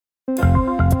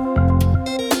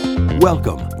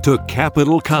Welcome to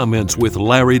Capital Comments with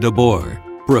Larry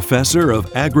DeBoer, Professor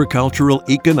of Agricultural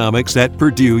Economics at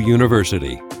Purdue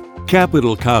University.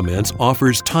 Capital Comments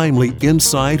offers timely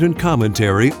insight and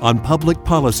commentary on public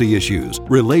policy issues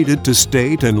related to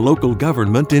state and local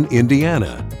government in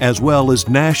Indiana, as well as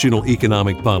national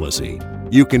economic policy.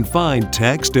 You can find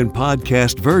text and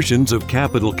podcast versions of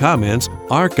Capital Comments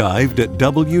archived at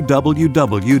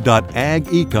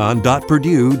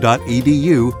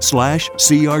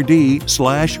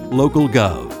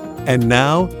www.agecon.purdue.edu/crd/localgov. And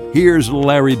now, here's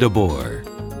Larry DeBoer.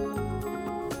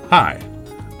 Hi,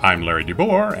 I'm Larry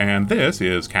DeBoer, and this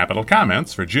is Capital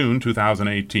Comments for June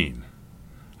 2018.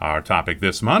 Our topic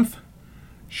this month,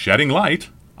 shedding light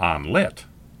on lit.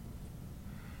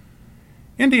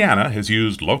 Indiana has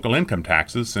used local income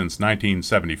taxes since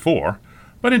 1974,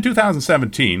 but in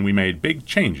 2017 we made big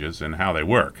changes in how they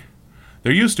work.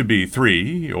 There used to be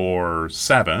 3 or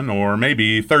 7 or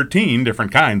maybe 13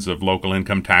 different kinds of local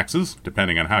income taxes,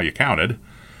 depending on how you counted.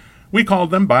 We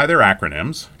called them by their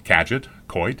acronyms, CAGIT,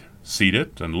 COIT,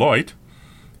 CEDIT, and LOIT.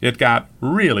 It got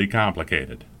really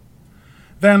complicated.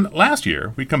 Then last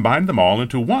year we combined them all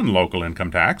into one local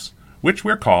income tax, which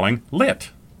we're calling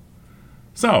LIT.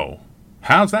 So,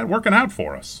 how's that working out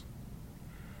for us?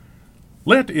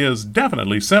 LIT is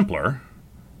definitely simpler.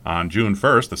 On June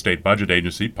 1st, the State Budget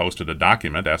Agency posted a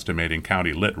document estimating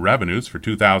county LIT revenues for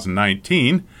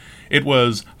 2019. It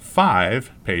was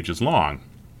 5 pages long.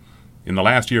 In the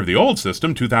last year of the old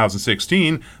system,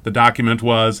 2016, the document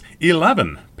was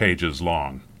 11 pages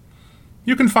long.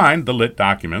 You can find the LIT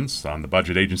documents on the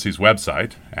Budget Agency's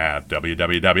website at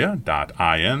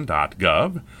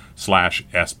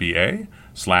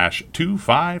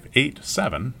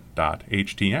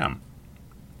www.in.gov/SBA/2587.htm.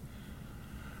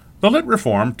 The LIT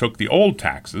reform took the old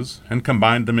taxes and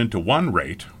combined them into one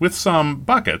rate with some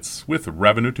buckets with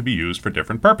revenue to be used for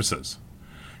different purposes.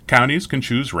 Counties can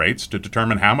choose rates to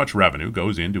determine how much revenue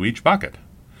goes into each bucket.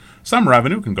 Some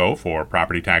revenue can go for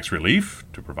property tax relief,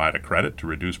 to provide a credit to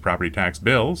reduce property tax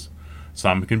bills.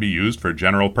 Some can be used for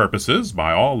general purposes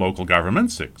by all local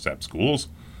governments, except schools.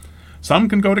 Some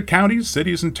can go to counties,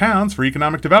 cities, and towns for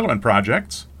economic development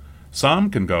projects. Some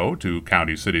can go to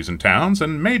counties, cities, and towns,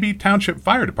 and maybe township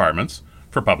fire departments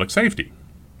for public safety.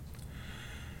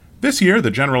 This year,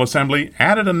 the General Assembly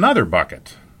added another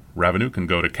bucket. Revenue can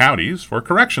go to counties for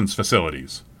corrections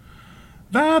facilities.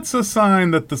 That's a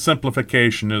sign that the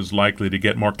simplification is likely to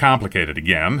get more complicated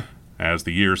again as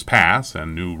the years pass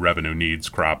and new revenue needs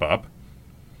crop up.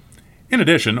 In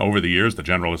addition, over the years, the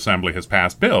General Assembly has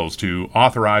passed bills to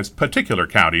authorize particular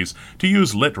counties to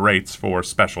use LIT rates for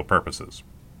special purposes.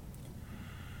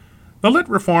 The LIT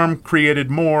reform created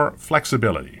more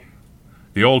flexibility.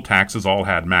 The old taxes all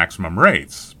had maximum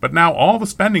rates, but now all the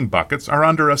spending buckets are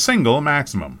under a single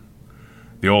maximum.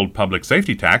 The old public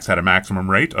safety tax had a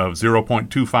maximum rate of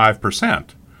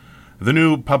 0.25%. The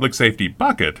new public safety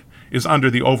bucket is under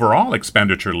the overall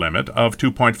expenditure limit of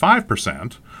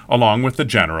 2.5%, along with the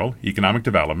general, economic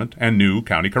development, and new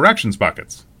county corrections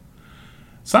buckets.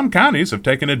 Some counties have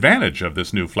taken advantage of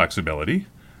this new flexibility.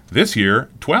 This year,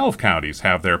 12 counties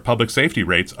have their public safety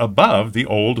rates above the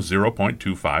old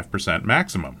 0.25%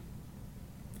 maximum.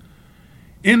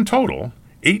 In total,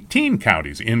 18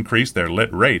 counties increased their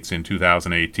LIT rates in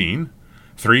 2018.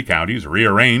 3 counties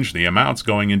rearranged the amounts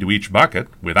going into each bucket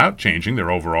without changing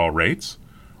their overall rates.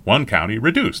 1 county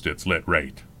reduced its LIT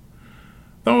rate.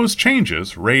 Those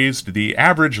changes raised the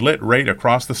average LIT rate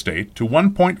across the state to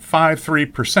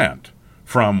 1.53%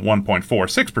 from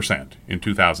 1.46% in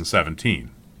 2017.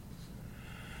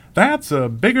 That's a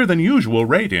bigger than usual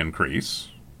rate increase.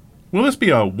 Will this be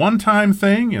a one-time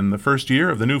thing in the first year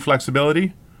of the new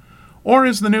flexibility? Or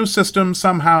is the new system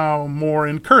somehow more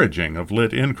encouraging of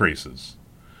LIT increases?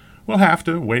 We'll have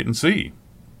to wait and see.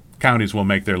 Counties will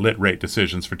make their LIT rate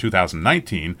decisions for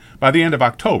 2019 by the end of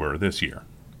October this year.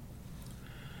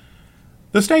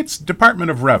 The state's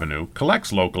Department of Revenue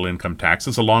collects local income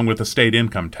taxes along with the state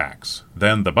income tax.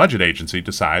 Then the budget agency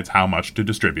decides how much to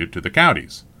distribute to the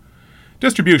counties.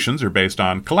 Distributions are based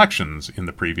on collections in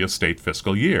the previous state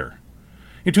fiscal year.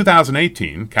 In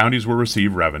 2018, counties will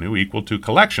receive revenue equal to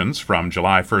collections from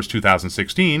July 1,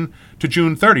 2016 to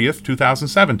June 30,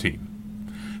 2017.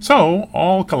 So,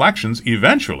 all collections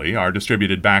eventually are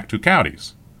distributed back to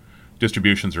counties.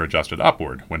 Distributions are adjusted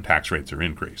upward when tax rates are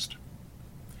increased.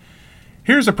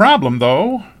 Here's a problem,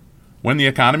 though. When the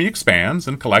economy expands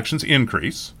and collections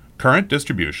increase, current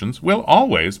distributions will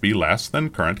always be less than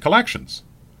current collections.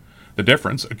 The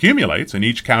difference accumulates in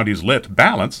each county's LIT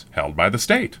balance held by the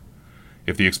state.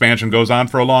 If the expansion goes on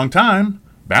for a long time,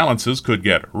 balances could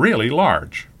get really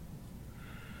large.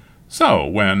 So,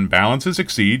 when balances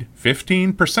exceed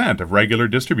 15% of regular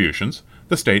distributions,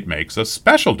 the state makes a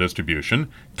special distribution,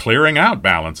 clearing out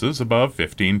balances above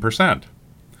 15%.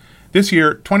 This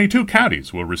year, 22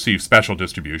 counties will receive special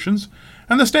distributions,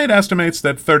 and the state estimates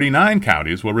that 39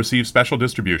 counties will receive special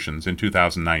distributions in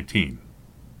 2019.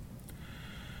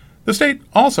 The state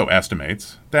also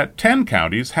estimates that 10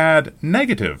 counties had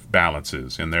negative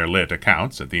balances in their lit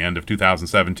accounts at the end of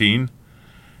 2017.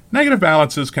 Negative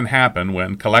balances can happen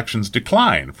when collections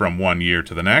decline from one year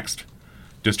to the next,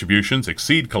 distributions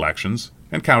exceed collections,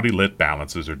 and county lit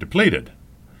balances are depleted.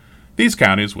 These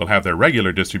counties will have their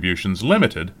regular distributions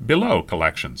limited below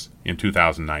collections in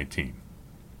 2019.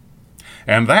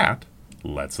 And that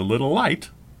lets a little light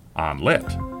on lit.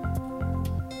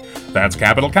 That's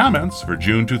Capital Comments for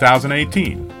June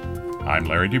 2018. I'm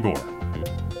Larry DeBoer.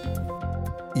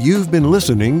 You've been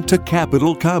listening to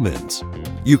Capital Comments.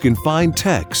 You can find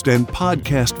text and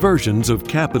podcast versions of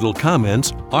Capital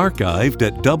Comments archived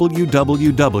at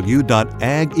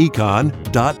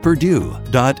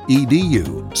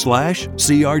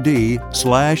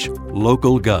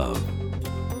www.agecon.purdue.edu/crd/localgov.